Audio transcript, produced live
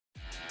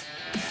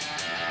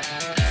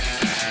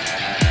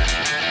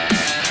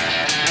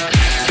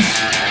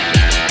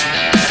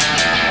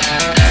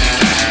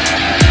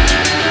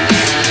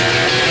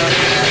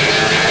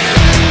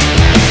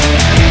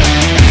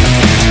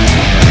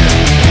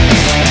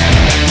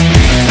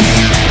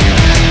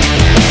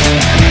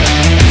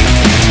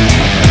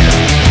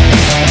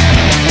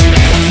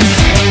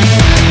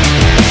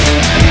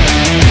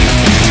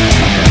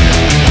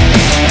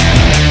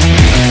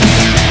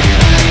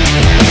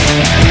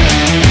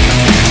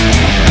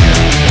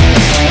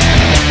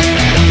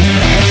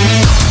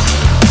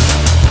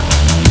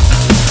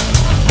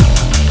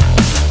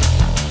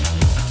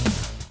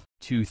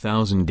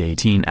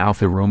2018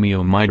 Alfa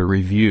Romeo MiTo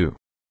Review.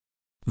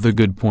 The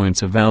good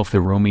points of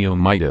Alfa Romeo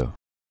MiTo.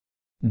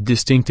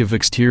 Distinctive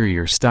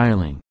exterior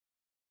styling.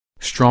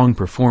 Strong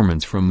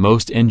performance from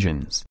most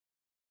engines.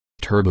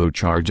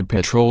 Turbocharged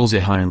petrol's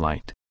a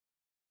highlight.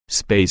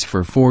 Space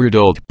for 4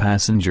 adult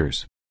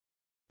passengers.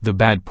 The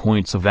bad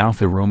points of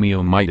Alfa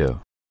Romeo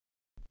MiTo.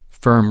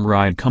 Firm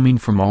ride coming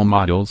from all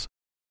models.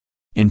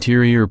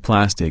 Interior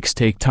plastics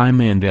take time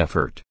and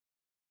effort.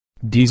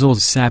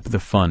 Diesels sap the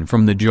fun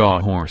from the jaw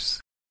horse.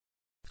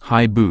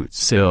 High boot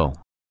sill.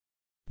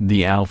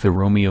 The Alfa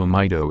Romeo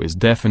MiTo is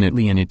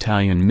definitely an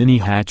Italian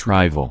mini-hatch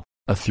rival,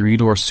 a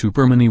 3-door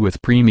supermini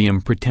with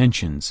premium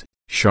pretensions,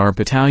 sharp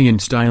Italian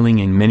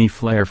styling and many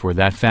flair for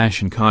that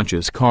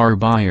fashion-conscious car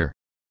buyer.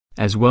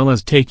 As well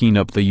as taking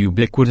up the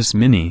ubiquitous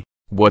Mini,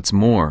 what's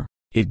more,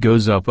 it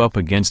goes up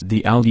against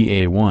the Audi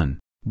A1,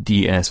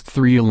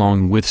 DS3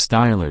 along with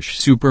stylish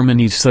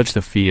superminis such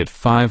the Fiat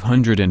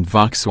 500 and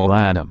Vauxhall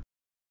Atom.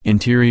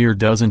 Interior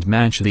doesn't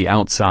match the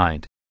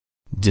outside.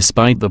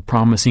 Despite the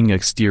promising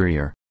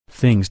exterior,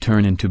 things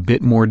turn into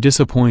bit more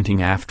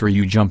disappointing after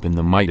you jump in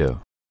the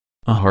MiTo.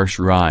 A harsh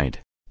ride,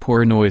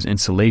 poor noise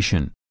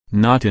insulation,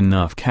 not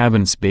enough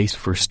cabin space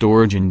for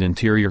storage and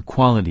interior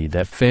quality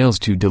that fails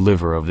to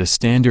deliver of the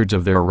standards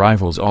of their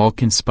rivals all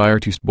conspire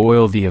to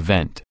spoil the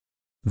event.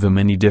 The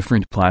many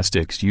different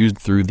plastics used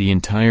through the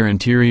entire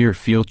interior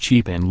feel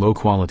cheap and low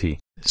quality,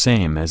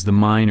 same as the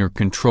minor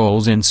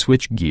controls and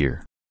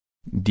switchgear.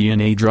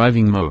 DNA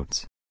driving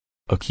modes.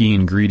 A key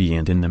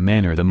ingredient in the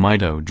manner the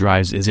MiTo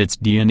drives is its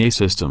DNA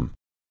system.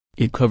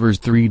 It covers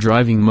 3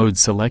 driving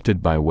modes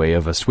selected by way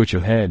of a switch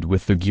ahead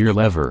with the gear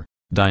lever,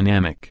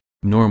 dynamic,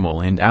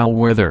 normal and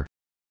all-weather.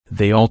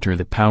 They alter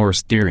the power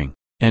steering,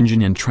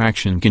 engine and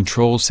traction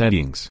control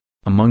settings,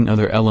 among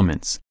other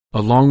elements,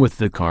 along with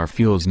the car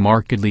feels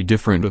markedly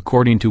different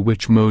according to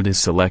which mode is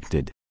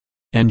selected.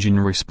 Engine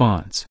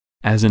response,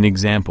 as an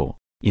example,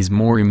 is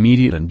more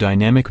immediate in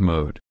dynamic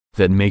mode,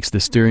 that makes the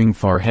steering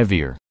far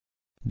heavier.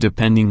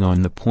 Depending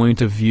on the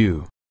point of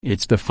view,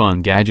 it's the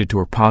fun gadget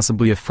or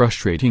possibly a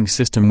frustrating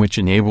system which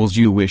enables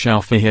you wish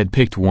Alfa had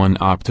picked one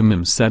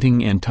optimum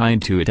setting and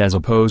tied to it as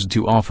opposed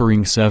to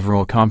offering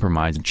several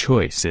compromised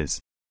choices.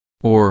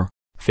 Or,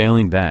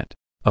 failing that,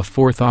 a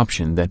fourth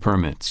option that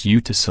permits you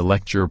to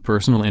select your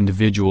personal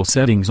individual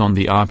settings on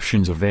the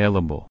options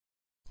available.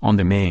 On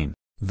the main,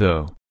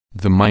 though,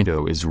 the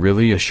MiTo is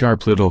really a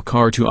sharp little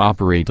car to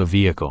operate a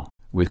vehicle,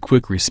 with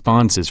quick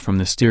responses from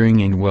the steering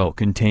and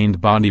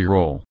well-contained body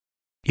roll.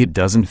 It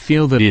doesn't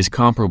feel that is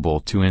comparable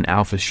to an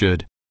Alfa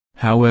should.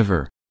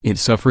 However, it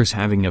suffers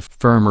having a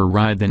firmer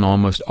ride than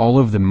almost all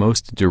of the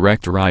most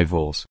direct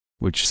rivals,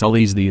 which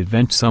sullies the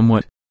event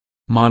somewhat.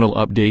 Model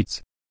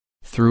updates.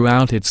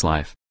 Throughout its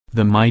life,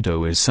 the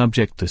MiTo is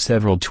subject to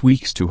several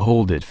tweaks to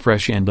hold it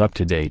fresh and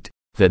up-to-date,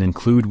 that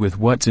include with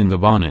what's in the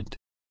bonnet.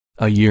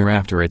 A year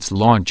after its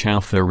launch,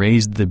 Alfa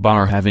raised the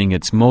bar having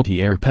its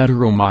multi-air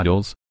petrol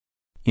models,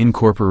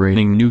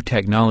 incorporating new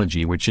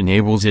technology which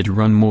enables it to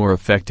run more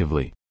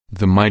effectively.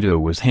 The MiTo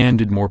was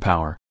handed more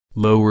power,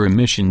 lower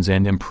emissions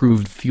and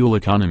improved fuel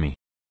economy.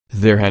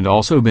 There had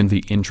also been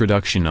the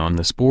introduction on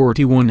the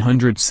sporty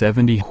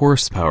 170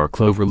 horsepower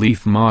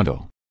Cloverleaf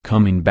model,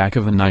 coming back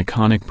of an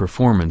iconic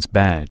performance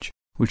badge,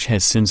 which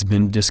has since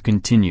been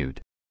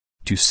discontinued.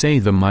 To say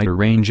the MiTo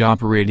range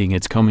operating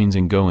its comings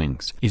and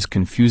goings is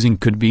confusing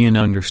could be an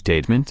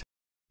understatement.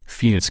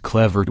 Fiat's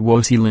clever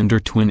dual-cylinder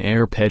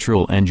twin-air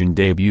petrol engine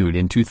debuted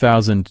in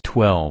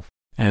 2012,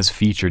 as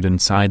featured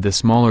inside the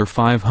smaller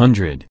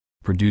 500,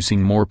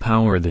 producing more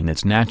power than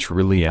its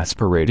naturally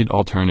aspirated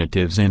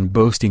alternatives and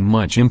boasting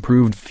much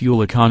improved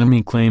fuel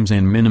economy claims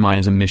and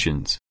minimize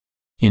emissions.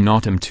 In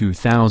autumn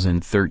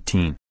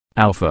 2013,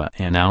 Alfa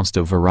announced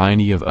a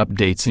variety of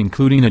updates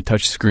including a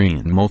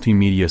touchscreen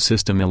multimedia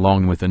system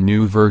along with a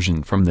new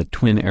version from the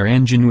twin-air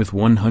engine with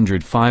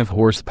 105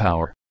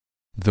 horsepower.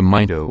 The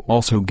MiTo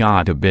also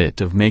got a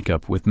bit of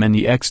makeup with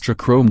many extra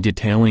chrome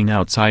detailing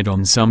outside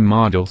on some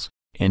models,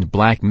 and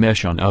black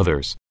mesh on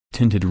others,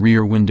 tinted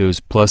rear windows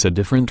plus a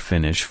different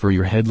finish for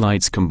your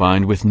headlights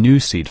combined with new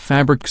seat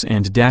fabrics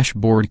and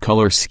dashboard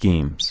color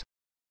schemes.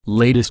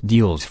 Latest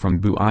deals from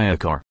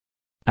Buiacar.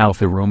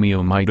 Alfa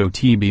Romeo MiTo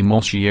TB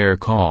Multi-Air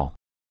Call.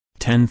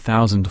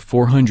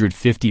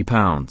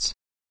 £10,450,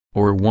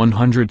 or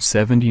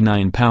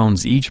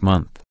 £179 each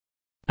month.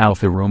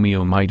 Alfa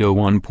Romeo MiTo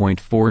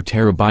 1.4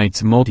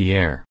 TB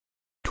multi-air.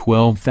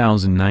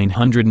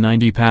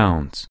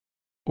 £12,990,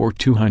 or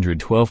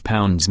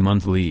 £212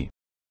 monthly.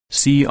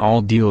 See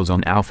all deals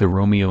on Alfa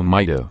Romeo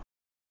MiTo.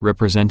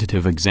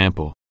 Representative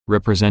example,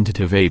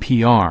 representative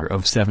APR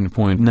of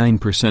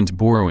 7.9%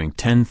 borrowing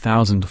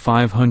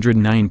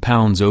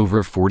 £10,509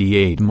 over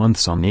 48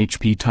 months on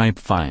HP type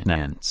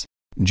finance.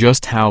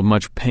 Just how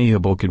much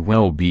payable could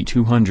well be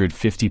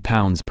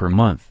 £250 per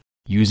month,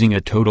 using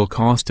a total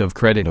cost of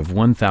credit of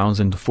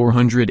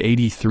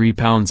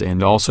 £1,483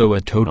 and also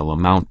a total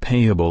amount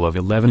payable of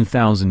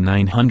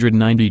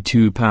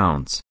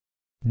 £11,992.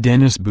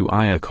 Dennis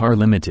Buiacar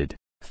Limited,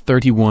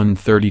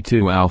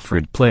 3132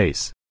 Alfred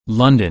Place,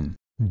 London,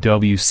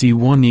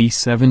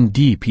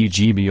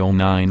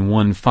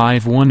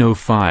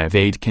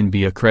 WC1E7DPGBL9151058 can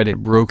be a credit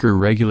broker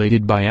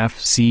regulated by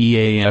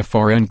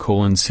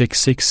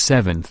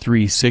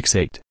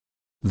FCAFRN:6673668.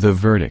 The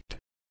verdict.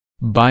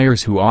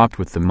 Buyers who opt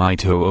with the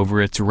MiTo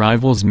over its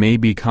rivals may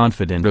be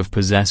confident of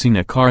possessing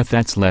a car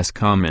that's less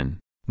common,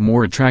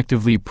 more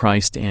attractively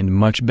priced and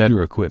much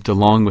better equipped,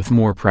 along with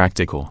more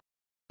practical.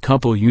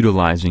 Couple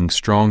utilizing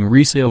strong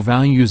resale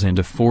values and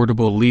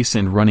affordable lease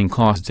and running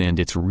costs, and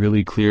it's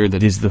really clear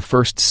that is the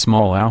first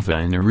small Alfa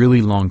in a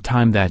really long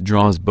time that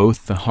draws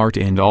both the heart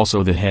and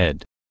also the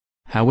head.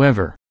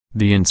 However,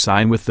 the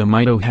inside with the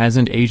MiTo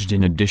hasn't aged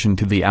in addition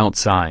to the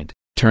outside,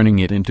 turning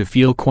it into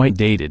feel quite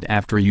dated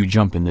after you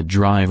jump in the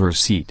driver's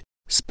seat,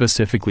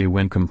 specifically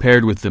when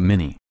compared with the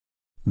Mini.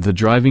 The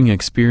driving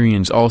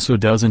experience also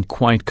doesn't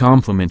quite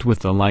complement with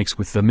the likes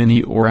with the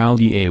Mini or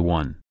Audi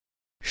A1.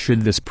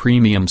 Should this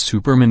premium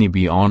supermini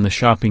be on the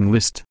shopping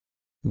list?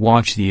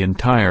 Watch the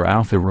entire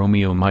Alfa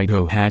Romeo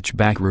MiTo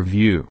hatchback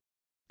review.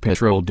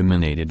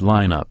 Petrol-dominated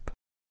lineup.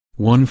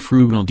 One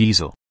frugal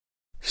diesel.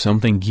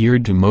 Something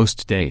geared to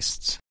most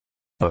tastes.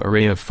 A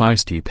array of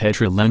feisty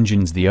petrol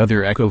engines, the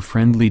other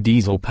eco-friendly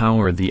diesel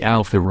power the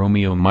Alfa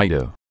Romeo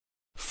MiTo.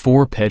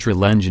 4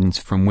 petrol engines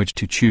from which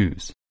to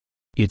choose.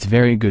 It's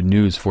very good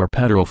news for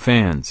petrol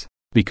fans,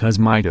 because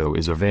MiTo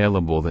is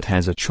available that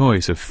has a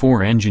choice of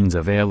 4 engines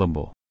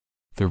available.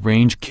 The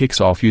range kicks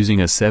off using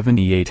a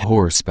 78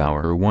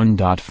 horsepower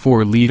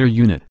 1.4-liter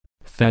unit.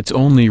 That's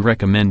only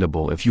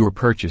recommendable if you're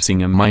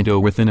purchasing a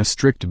MiTo within a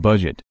strict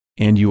budget,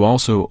 and you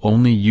also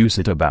only use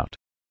it about.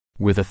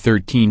 With a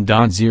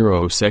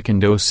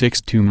 13.0-second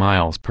 062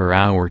 miles per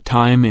hour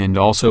time and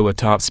also a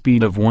top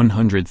speed of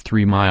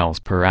 103 miles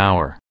per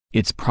hour,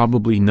 it's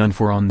probably none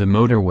for on the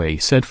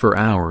motorway set for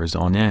hours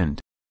on end.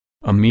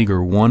 A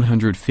meager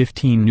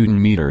 115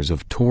 Nm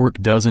of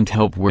torque doesn't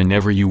help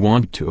whenever you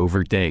want to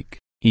overtake,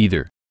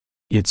 either.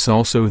 It's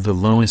also the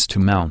lowest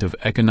amount of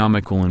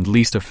economical and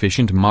least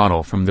efficient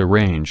model from the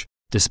range,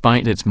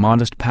 despite its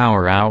modest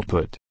power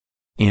output.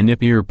 An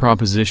hippier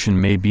proposition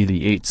may be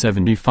the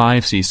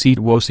 875cc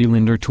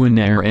dual-cylinder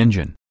twin-air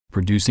engine,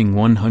 producing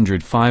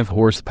 105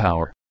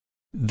 horsepower.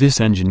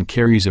 This engine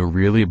carries a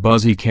really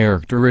buzzy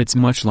character. It's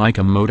much like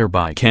a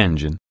motorbike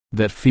engine,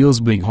 that feels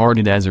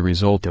big-hearted as a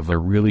result of a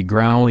really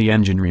growly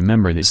engine.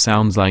 Remember, this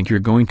sounds like you're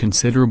going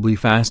considerably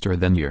faster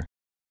than you're.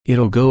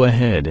 It'll go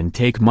ahead and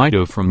take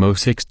MiTo from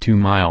 062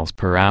 miles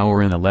per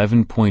hour in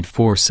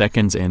 11.4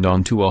 seconds and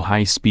onto a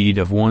high speed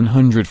of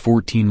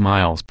 114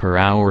 miles per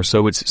hour,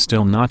 so it's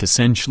still not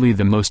essentially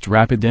the most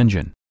rapid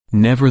engine.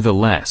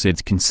 Nevertheless,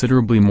 it's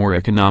considerably more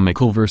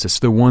economical versus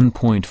the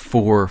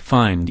 1.4.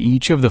 Find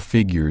each of the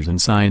figures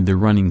inside the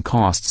running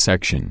cost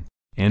section,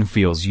 and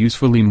feels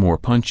usefully more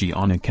punchy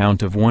on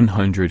account of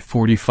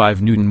 145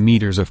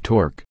 Nm of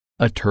torque,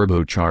 a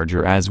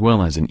turbocharger as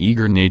well as an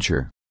eager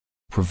nature.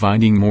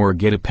 Providing more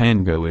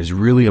get-up-and-go is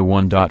really a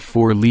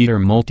 1.4-liter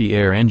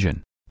multi-air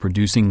engine,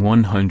 producing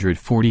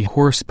 140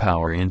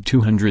 horsepower and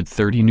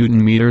 230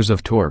 Nm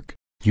of torque,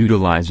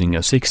 utilizing a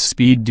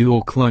 6-speed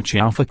dual-clutch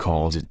Alfa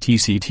calls it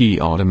TCT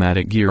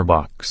automatic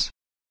gearbox.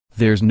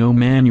 There's no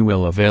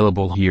manual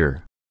available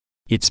here.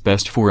 It's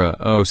best for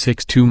a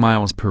 062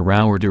 miles per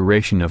hour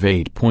duration of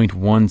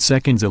 8.1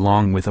 seconds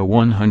along with a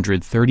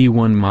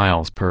 131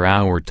 miles per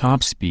hour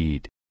top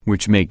speed,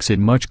 which makes it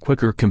much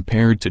quicker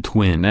compared to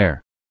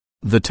twin-air.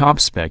 The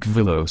top-spec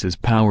Veloce is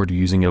powered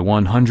using a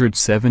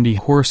 170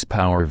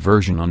 horsepower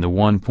version on the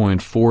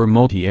 1.4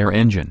 multi-air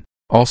engine,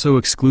 also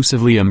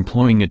exclusively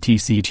employing a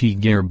TCT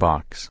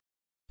gearbox.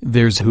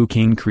 There's hook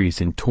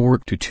increase in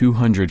torque to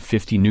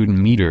 250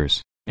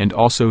 Nm, and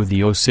also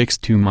the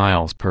 062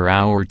 miles per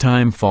hour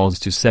time falls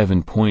to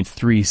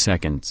 7.3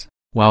 seconds,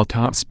 while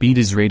top speed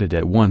is rated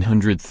at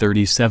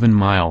 137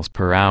 miles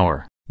per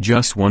hour,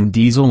 just one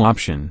diesel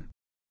option.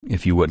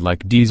 If you would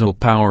like diesel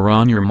power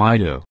on your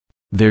MiTo,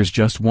 there's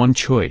just one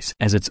choice,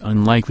 as it's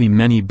unlikely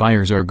many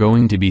buyers are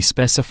going to be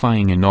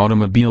specifying an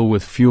automobile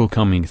with fuel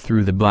coming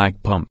through the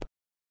black pump.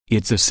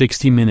 It's a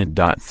 60-minute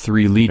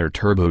 3-liter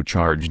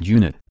turbocharged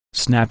unit,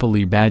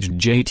 snappily badged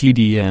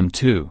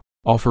JTDM2,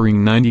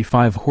 offering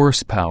 95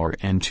 horsepower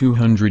and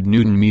 200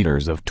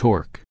 Nm of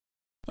torque.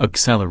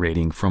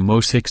 Accelerating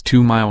from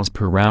 062 miles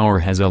per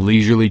hour has a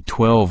leisurely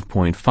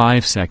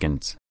 12.5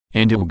 seconds,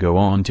 and it will go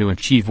on to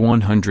achieve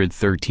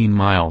 113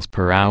 miles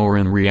per hour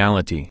in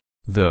reality,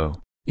 though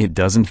it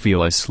doesn't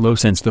feel as slow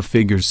since the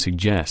figures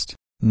suggest.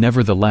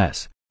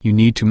 Nevertheless, you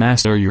need to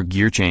master your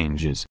gear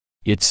changes.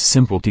 It's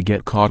simple to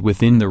get caught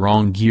within the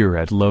wrong gear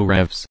at low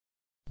revs.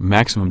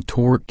 Maximum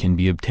torque can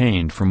be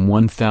obtained from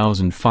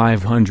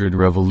 1,500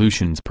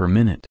 revolutions per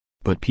minute,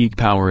 but peak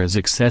power is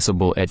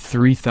accessible at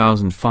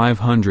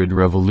 3,500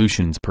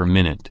 revolutions per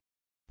minute.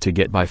 To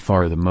get by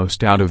far the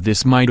most out of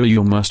this MiTo,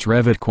 you must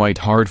rev it quite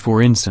hard,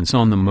 for instance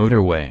on the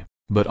motorway,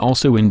 but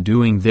also in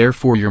doing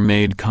therefore you're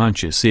made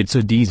conscious it's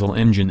a diesel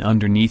engine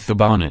underneath the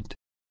bonnet.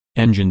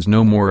 Engines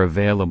no more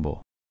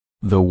available.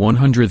 The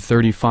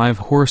 135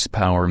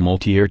 horsepower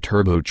multi-air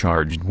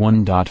turbocharged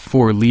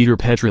 1.4-liter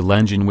petrol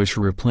engine which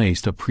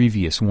replaced a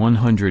previous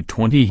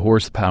 120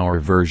 horsepower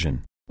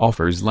version,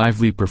 offers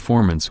lively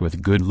performance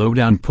with good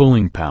low-down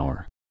pulling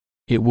power.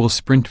 It will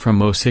sprint from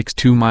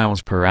 0.62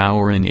 miles per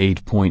hour in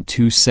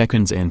 8.2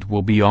 seconds and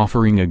will be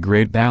offering a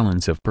great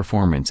balance of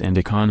performance and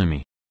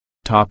economy.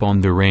 Top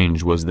on the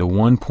range was the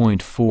 1.4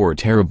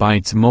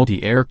 TB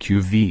multi-air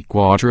QV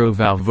Quattro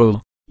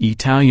Valvole,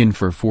 Italian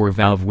for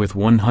 4-valve with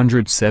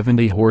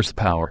 170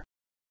 horsepower.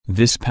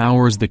 This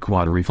powers the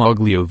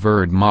Quadrifoglio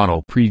Verde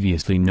model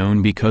previously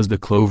known because the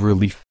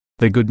Cloverleaf.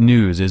 The good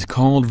news is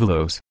called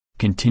Veloce,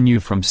 continue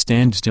from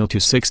standstill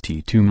to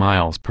 62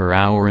 miles per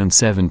hour in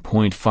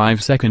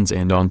 7.5 seconds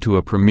and onto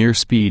a premier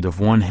speed of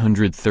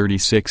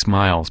 136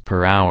 miles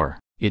per hour.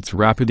 It's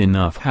rapid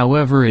enough.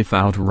 However, if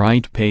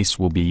outright pace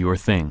will be your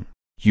thing,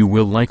 you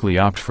will likely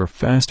opt for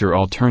faster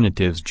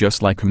alternatives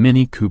just like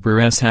Mini Cooper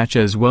S-Hatch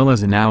as well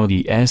as an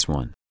Audi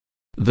S1.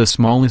 The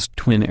smallest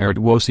twin-air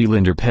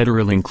dual-cylinder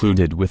petrol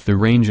included with the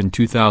range in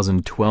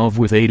 2012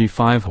 with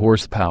 85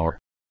 horsepower.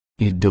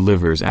 It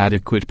delivers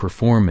adequate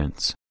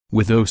performance,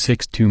 with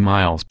 0.62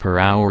 miles per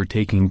hour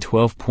taking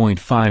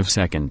 12.5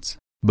 seconds,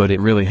 but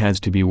it really has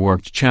to be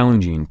worked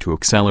challenging to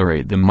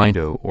accelerate the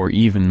MiTo or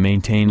even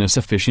maintain a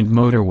sufficient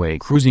motorway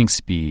cruising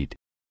speed.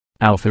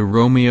 Alfa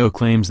Romeo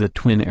claims that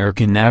twin-air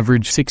can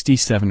average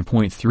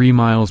 67.3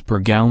 miles per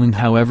gallon,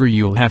 however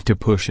you'll have to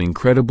push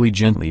incredibly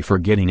gently for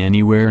getting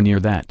anywhere near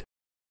that.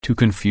 To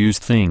confuse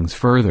things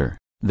further,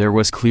 there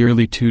was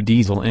clearly two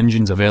diesel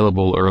engines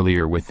available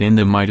earlier within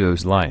the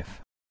MiTo's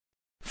life.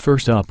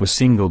 First up was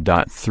single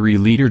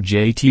 3-liter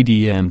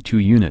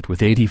JTDM2 unit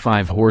with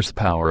 85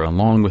 horsepower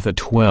along with a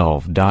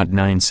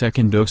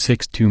 12.9-second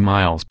 0.62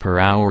 miles per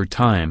hour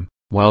time,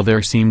 while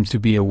there seemed to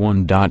be a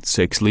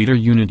 1.6-liter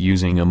unit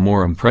using a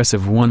more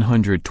impressive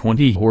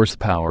 120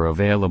 horsepower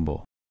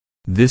available.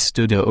 This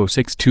stood a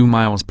 0.62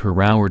 miles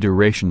per hour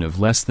duration of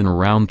less than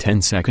around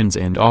 10 seconds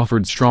and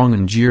offered strong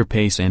in-gear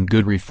pace and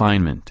good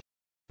refinement.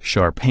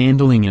 Sharp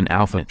handling and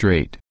alpha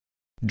trait.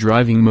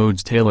 Driving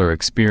modes tailor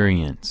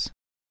experience.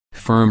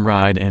 Firm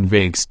ride and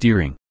vague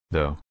steering,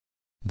 though.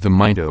 The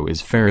MiTo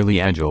is fairly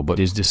agile but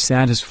is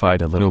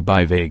dissatisfied a little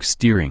by vague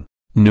steering,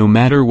 no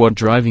matter what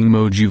driving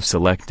mode you've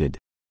selected.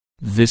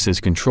 This is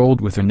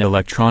controlled with an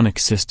electronic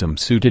system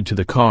suited to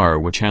the car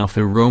which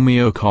Alfa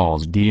Romeo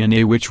calls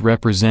DNA, which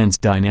represents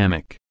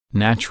dynamic,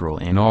 natural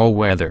and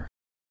all-weather.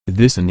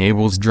 This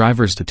enables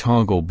drivers to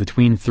toggle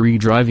between 3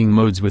 driving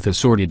modes with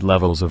assorted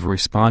levels of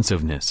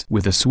responsiveness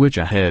with a switch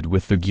ahead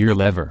with the gear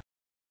lever.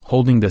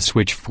 Holding the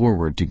switch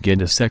forward to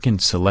get a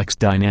second selects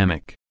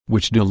dynamic,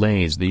 which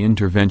delays the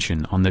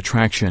intervention on the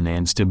traction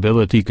and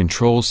stability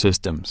control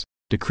systems,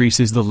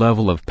 decreases the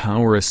level of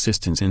power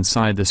assistance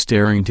inside the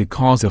steering to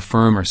cause a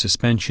firmer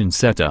suspension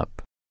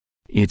setup.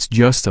 It's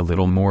just a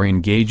little more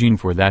engaging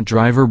for that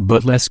driver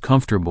but less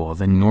comfortable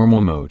than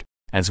normal mode,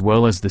 as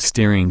well as the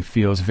steering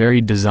feels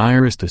very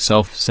desirous to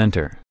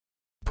self-center.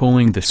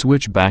 Pulling the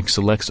switch back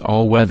selects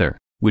all-weather,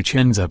 which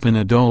ends up in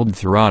a dulled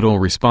throttle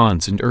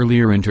response and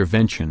earlier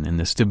intervention in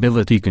the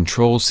stability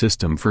control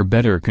system for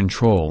better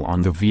control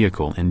on the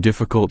vehicle in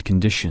difficult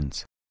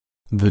conditions.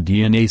 The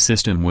DNA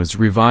system was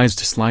revised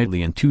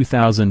slightly in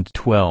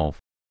 2012.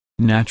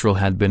 Natural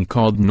had been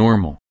called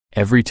normal.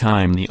 Every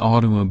time the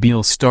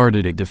automobile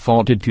started it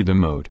defaulted to the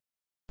mode.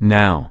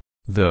 Now,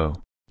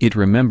 though, it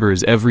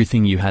remembers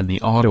everything you had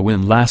the auto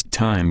in last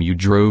time you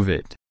drove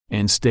it,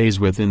 and stays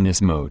within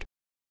this mode.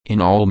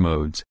 In all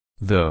modes,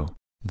 though,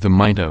 the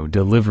MiTo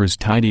delivers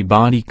tidy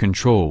body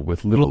control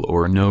with little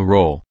or no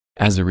roll,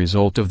 as a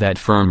result of that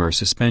firmer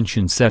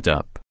suspension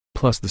setup,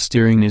 plus the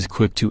steering is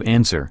quick to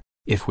answer,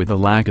 if with a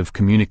lack of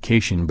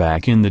communication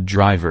back in the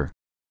driver.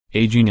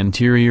 Aging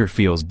interior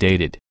feels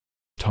dated.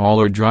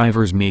 Taller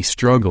drivers may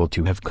struggle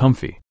to have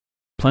comfy.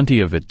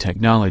 Plenty of it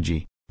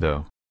technology,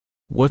 though.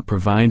 What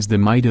provides the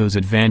MiTo's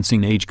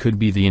advancing age could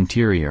be the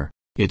interior.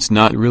 It's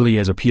not really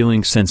as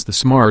appealing since the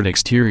smart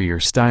exterior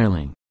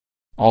styling.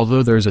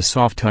 Although there's a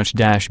soft-touch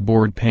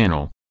dashboard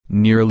panel,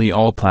 nearly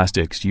all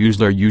plastics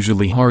used are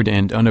usually hard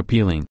and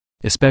unappealing,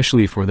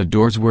 especially for the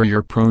doors where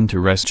you're prone to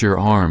rest your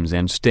arms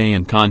and stay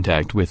in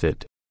contact with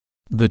it.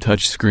 The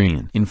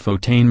touchscreen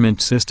infotainment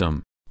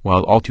system,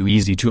 while all too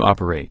easy to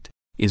operate,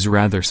 is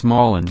rather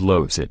small and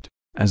low-sit,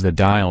 as the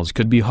dials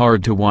could be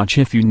hard to watch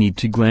if you need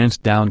to glance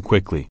down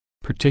quickly,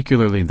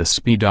 particularly the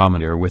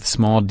speedometer with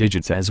small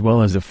digits as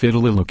well as a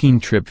fiddly-looking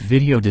trip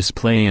video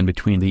display in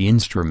between the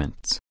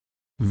instruments.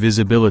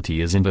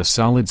 Visibility isn't a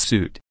solid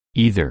suit,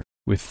 either,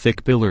 with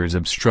thick pillars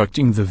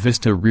obstructing the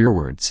vista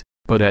rearwards,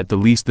 but at the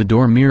least the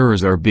door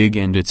mirrors are big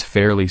and it's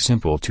fairly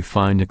simple to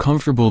find a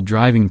comfortable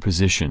driving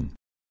position.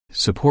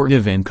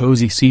 Supportive and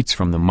cozy seats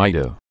from the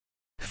MiTo.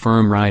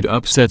 Firm ride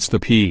upsets the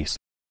peace.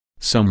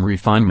 Some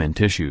refinement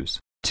issues,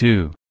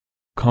 too.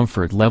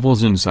 Comfort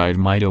levels inside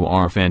MiTo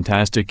are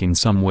fantastic in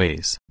some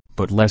ways,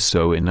 but less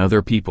so in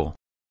other people.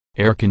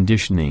 Air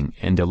conditioning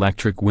and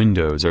electric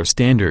windows are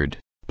standard,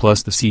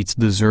 plus the seats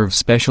deserve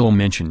special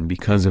mention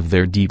because of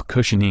their deep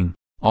cushioning,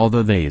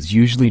 although they is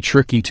usually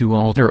tricky to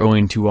alter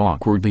owing to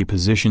awkwardly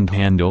positioned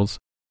handles.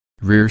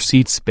 Rear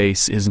seat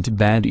space isn't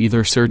bad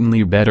either,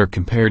 certainly better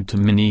compared to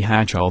mini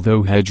hatch,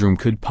 although headroom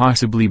could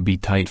possibly be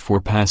tight for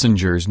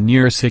passengers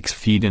near 6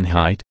 feet in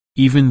height,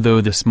 even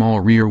though the small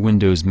rear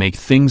windows make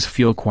things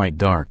feel quite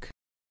dark.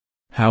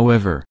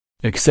 However,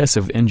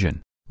 excessive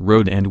engine,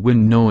 road and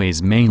wind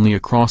noise mainly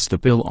across the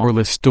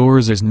pillarless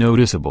doors is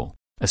noticeable,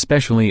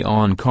 especially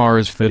on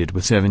cars fitted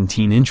with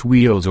 17-inch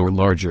wheels or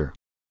larger.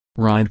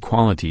 Ride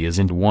quality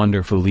isn't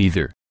wonderful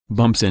either,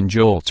 bumps and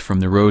jolts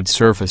from the road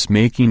surface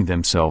making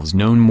themselves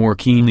known more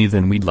keenly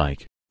than we'd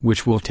like,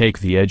 which will take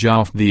the edge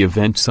off the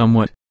event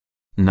somewhat.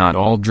 Not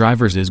all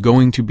drivers is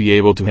going to be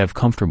able to have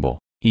comfortable,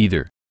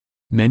 either.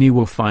 Many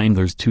will find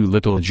there's too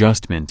little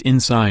adjustment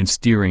inside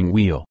steering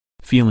wheel,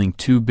 feeling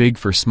too big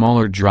for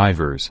smaller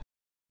drivers.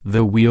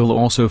 The wheel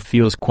also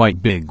feels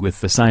quite big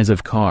with the size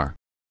of car.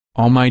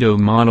 All MiTo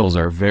models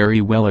are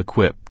very well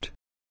equipped.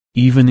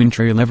 Even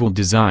entry-level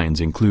designs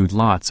include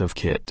lots of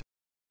kit.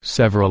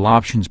 Several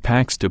options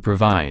packs to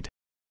provide.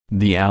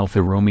 The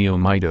Alfa Romeo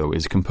MiTo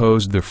is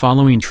composed the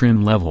following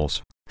trim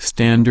levels: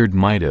 Standard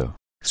MiTo,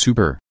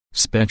 Super,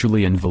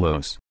 Speciale and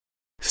Veloce.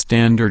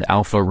 Standard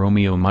Alfa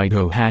Romeo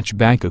MiTo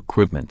hatchback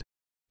equipment.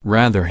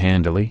 Rather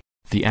handily,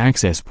 the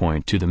access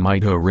point to the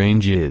MiTo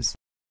range is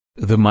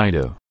the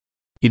MiTo.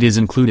 It is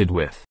included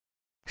with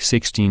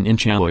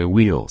 16-inch alloy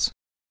wheels,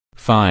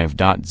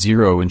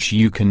 5.0-inch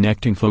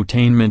U-Connect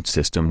infotainment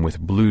system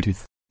with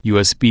Bluetooth,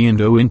 USB and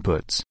O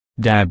inputs,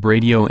 DAB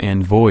radio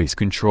and voice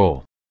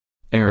control,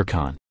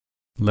 aircon,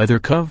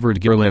 leather-covered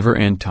gear lever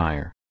and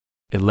tire,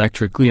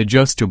 electrically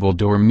adjustable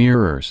door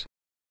mirrors,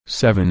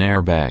 7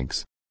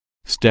 airbags.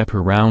 Step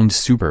around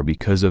super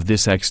because of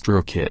this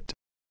extra kit.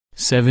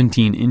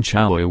 17-inch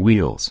alloy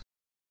wheels,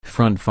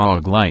 front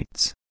fog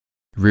lights,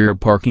 rear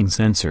parking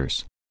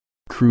sensors,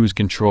 cruise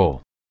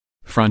control,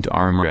 front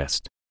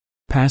armrest,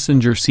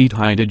 passenger seat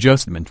height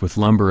adjustment with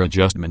lumbar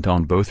adjustment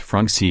on both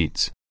front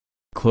seats,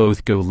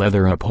 Clothco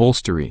leather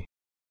upholstery,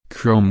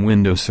 chrome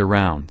window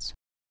surrounds,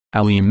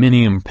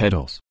 aluminum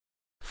pedals.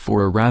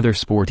 For a rather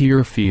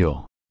sportier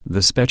feel, the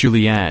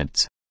Speciale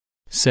adds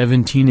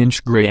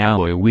 17-inch gray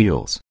alloy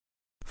wheels,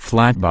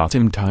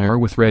 flat-bottom tire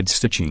with red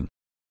stitching,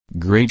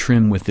 gray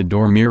trim with the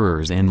door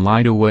mirrors and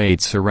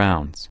light-weight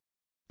surrounds,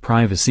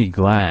 privacy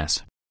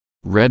glass,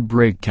 red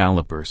brake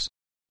calipers,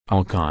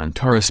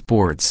 Alcantara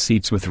sports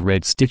seats with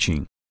red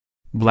stitching,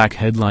 black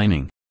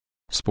headlining,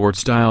 sport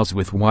styles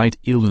with white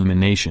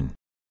illumination.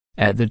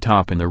 At the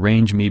top in the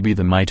range may be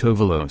the MiTo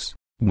Veloce,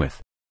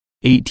 with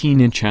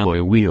 18-inch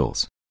alloy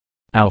wheels,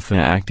 Alpha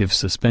active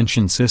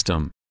suspension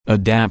system,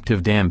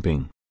 adaptive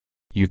damping,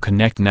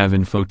 U-Connect nav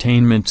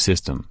infotainment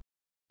system,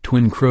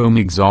 twin chrome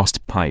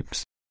exhaust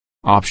pipes.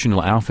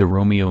 Optional Alfa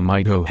Romeo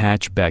MiTo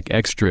hatchback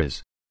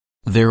extras.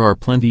 There are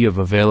plenty of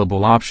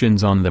available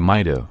options on the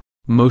MiTo,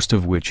 most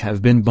of which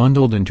have been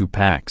bundled into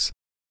packs.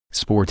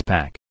 Sport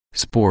pack,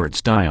 sport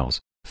styles,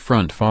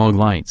 front fog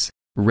lights,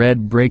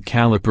 red brake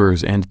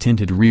calipers and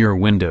tinted rear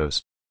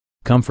windows.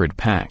 Comfort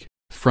pack,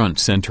 front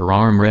center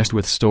armrest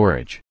with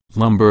storage,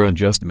 lumbar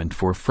adjustment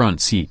for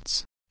front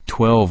seats,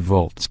 12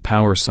 volts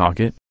power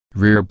socket,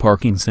 rear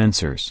parking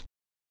sensors.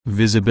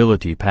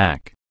 Visibility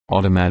pack,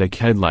 automatic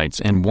headlights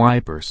and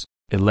wipers,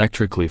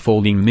 electrically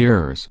folding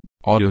mirrors,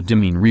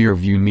 auto-dimming rear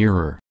view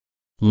mirror.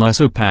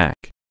 Lasso pack,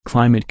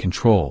 climate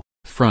control,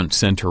 front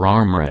center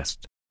armrest,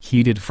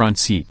 heated front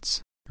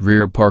seats,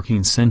 rear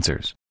parking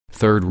sensors,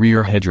 third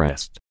rear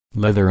headrest,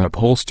 leather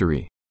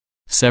upholstery.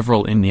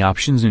 Several in the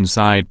options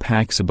inside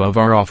packs above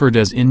are offered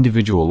as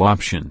individual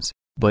options,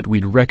 but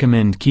we'd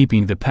recommend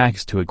keeping the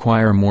packs to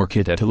acquire more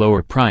kit at a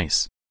lower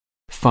price.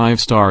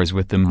 5 stars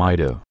with the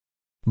MiTo.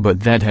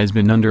 But that has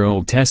been under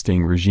old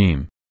testing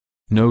regime.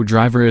 No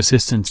driver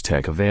assistance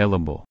tech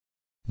available.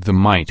 The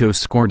MiTo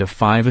scored a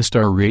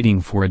 5-star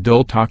rating for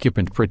adult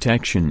occupant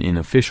protection in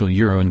official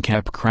Euro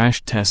NCAP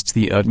crash tests.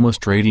 The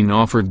utmost rating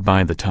offered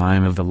by the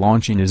time of the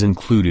launching is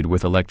included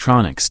with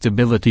electronic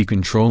stability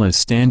control as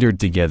standard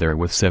together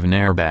with 7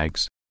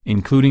 airbags,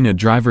 including a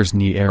driver's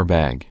knee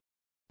airbag.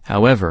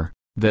 However,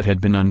 that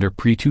had been under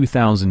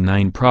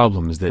pre-2009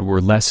 problems that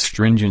were less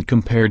stringent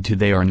compared to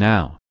they are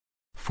now.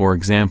 For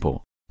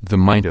example, the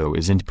MiTo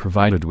isn't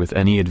provided with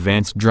any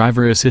advanced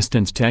driver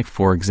assistance tech,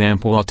 for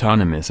example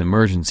autonomous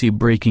emergency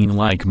braking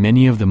like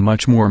many of the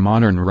much more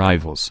modern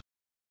rivals.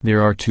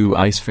 There are 2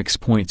 ISOFIX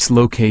points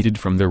located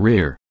from the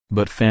rear,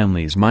 but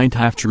families might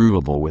have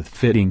trouble with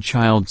fitting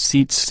child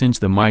seats since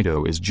the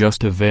MiTo is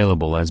just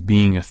available as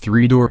being a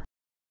 3-door.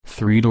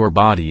 3-door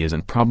body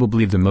isn't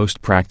probably the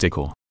most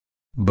practical.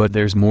 But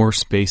there's more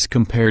space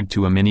compared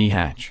to a mini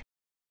hatch.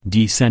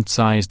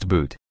 Decent-sized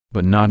boot,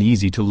 but not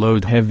easy to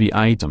load heavy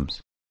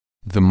items.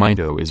 The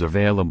MiTo is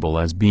available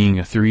as being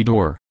a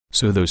 3-door,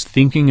 so those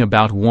thinking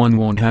about one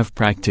won't have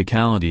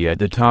practicality at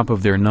the top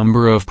of their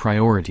number of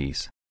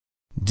priorities.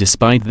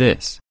 Despite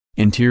this,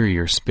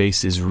 interior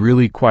space is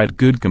really quite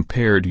good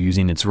compared to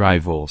using its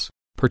rivals,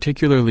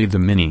 particularly the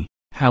Mini.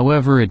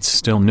 However, it's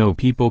still no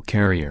people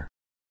carrier.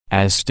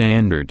 As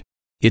standard,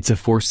 it's a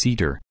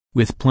 4-seater,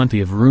 with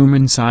plenty of room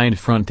inside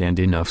front and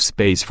enough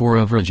space for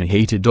average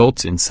 8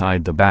 adults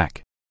inside the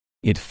back.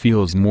 It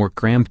feels more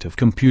cramped if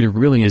computer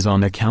really is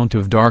on account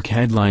of dark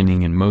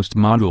headlining in most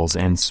models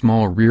and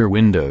small rear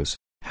windows,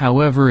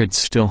 however it's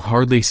still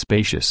hardly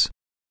spacious.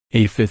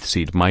 A fifth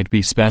seat might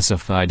be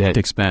specified at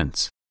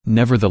expense,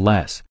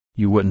 nevertheless,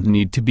 you wouldn't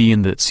need to be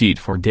in that seat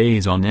for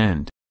days on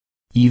end.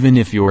 Even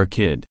if you're a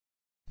kid.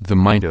 The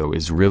MiTo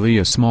is really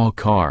a small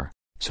car,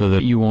 so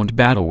that you won't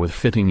battle with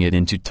fitting it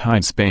into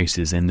tight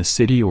spaces in the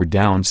city or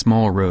down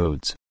small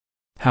roads.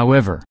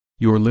 However,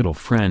 your little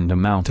friend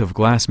amount of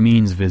glass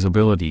means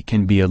visibility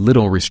can be a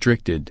little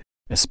restricted,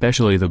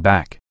 especially the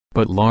back,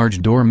 but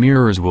large door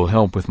mirrors will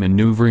help with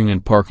maneuvering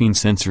and parking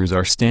sensors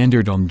are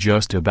standard on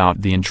just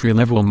about the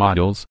entry-level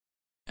models.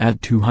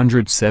 At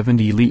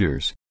 270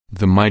 liters,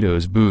 the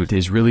MiTo's boot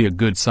is really a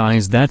good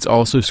size that's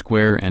also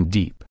square and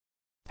deep.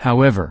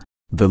 However,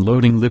 the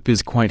loading lip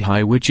is quite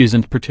high, which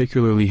isn't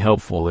particularly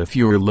helpful if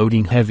you're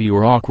loading heavy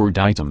or awkward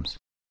items.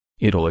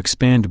 It'll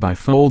expand by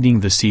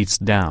folding the seats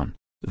down,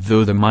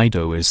 though the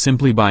MiTo is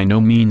simply by no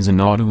means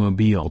an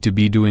automobile to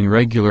be doing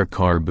regular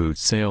car boot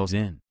sales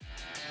in.